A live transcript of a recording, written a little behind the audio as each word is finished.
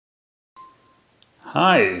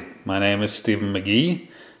Hi, my name is Stephen McGee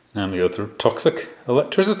and I'm the author of Toxic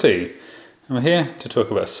Electricity. I'm here to talk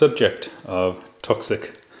about a subject of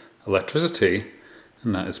toxic electricity,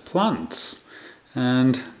 and that is plants.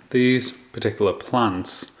 And these particular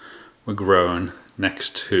plants were grown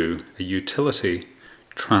next to a utility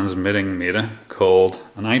transmitting meter called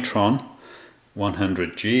an Itron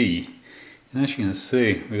 100G. And as you can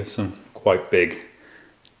see, we have some quite big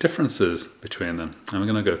differences between them, and we're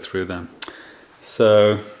going to go through them.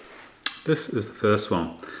 So this is the first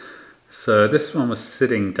one. So this one was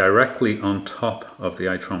sitting directly on top of the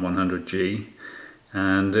Itron 100G,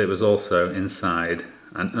 and it was also inside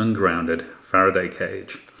an ungrounded Faraday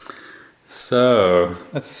cage. So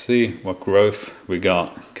let's see what growth we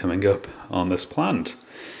got coming up on this plant.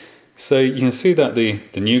 So you can see that the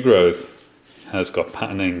new growth has got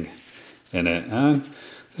patterning in it, and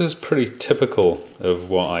this is pretty typical of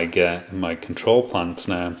what I get in my control plants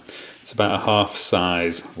now. It's about a half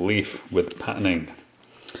size leaf with patterning.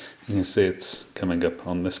 You can see it's coming up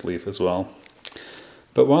on this leaf as well.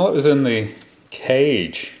 But while it was in the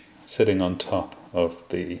cage sitting on top of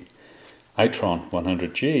the Itron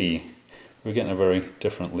 100G, we're getting a very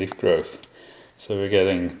different leaf growth. So we're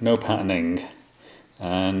getting no patterning,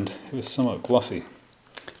 and it was somewhat glossy.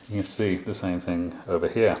 You can see the same thing over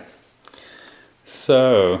here.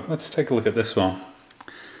 So let's take a look at this one.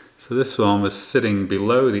 So this one was sitting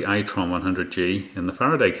below the Itron 100G in the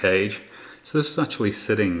Faraday cage. So this is actually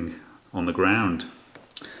sitting on the ground.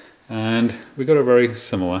 And we got a very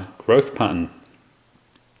similar growth pattern.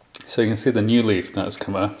 So you can see the new leaf that has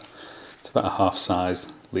come up. It's about a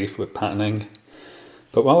half-sized leaf with patterning.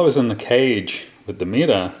 But while I was in the cage with the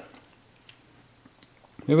meter,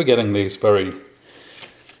 we were getting these very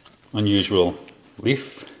unusual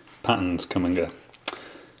leaf patterns coming up.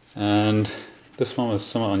 And this one was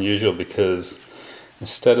somewhat unusual because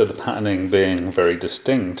instead of the patterning being very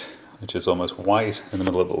distinct, which is almost white in the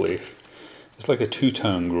middle of the leaf, it's like a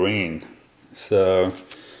two-tone green. So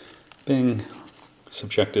being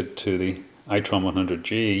subjected to the Itron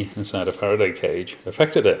 100G inside a Faraday cage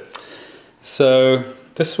affected it. So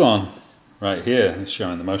this one right here is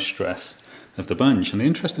showing the most stress of the bunch. And the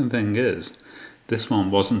interesting thing is, this one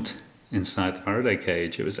wasn't inside the Faraday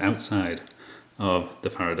cage, it was outside of the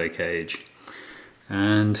Faraday cage.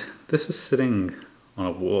 And this was sitting on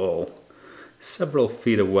a wall several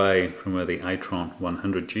feet away from where the Itron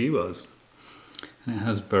 100G was. And it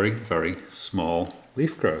has very, very small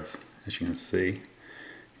leaf growth, as you can see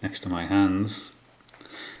next to my hands.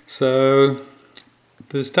 So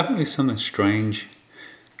there's definitely something strange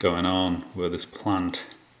going on where this plant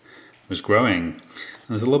was growing. And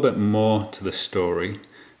there's a little bit more to this story,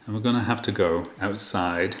 and we're going to have to go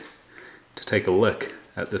outside to take a look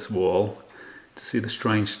at this wall to see the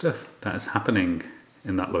strange stuff that is happening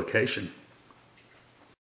in that location.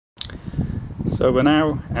 So we're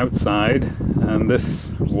now outside, and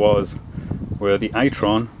this was where the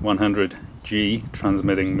Itron 100G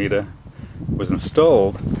transmitting meter was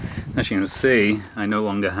installed. As you can see, I no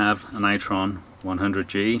longer have an Itron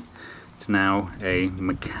 100G. It's now a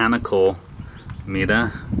mechanical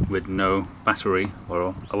meter with no battery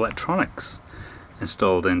or electronics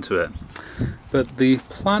installed into it. But the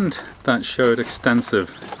plant that showed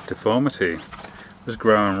extensive deformity was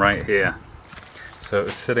growing right here. So it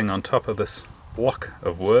was sitting on top of this block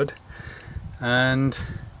of wood, and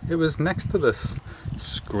it was next to this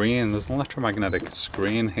screen. There's an electromagnetic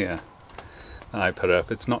screen here that I put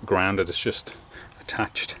up. It's not grounded, it's just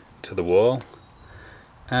attached to the wall.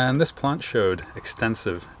 And this plant showed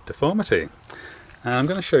extensive deformity. And I'm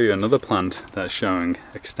going to show you another plant that's showing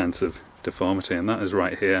extensive deformity, and that is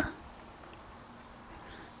right here.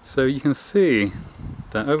 So you can see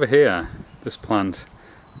that over here this plant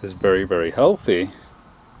is very, very healthy,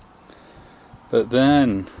 but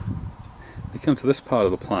then we come to this part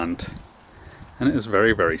of the plant and it is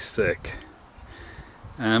very, very sick.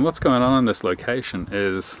 And what's going on in this location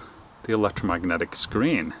is the electromagnetic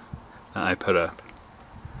screen that I put up.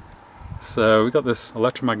 So we got this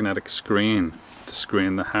electromagnetic screen to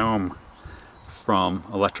screen the home from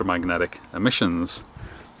electromagnetic emissions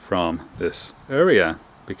from this area,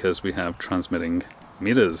 because we have transmitting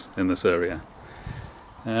meters in this area.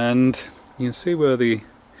 And you can see where the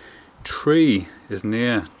tree is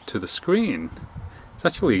near to the screen. It's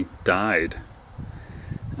actually died,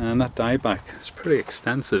 and that dieback is pretty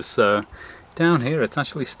extensive. So down here it's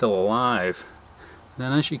actually still alive. And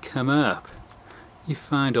then as you come up, you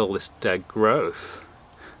find all this dead growth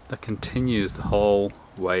that continues the whole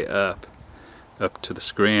way up to the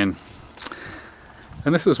screen.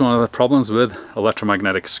 And this is one of the problems with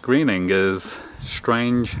electromagnetic screening, is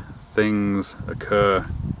strange things occur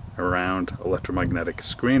around electromagnetic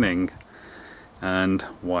screening and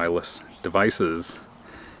wireless devices,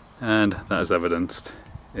 and that is evidenced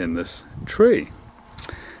in this tree.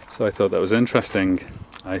 So I thought that was interesting.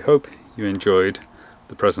 I hope you enjoyed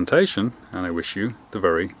the presentation, and I wish you the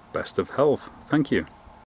very best of health. Thank you.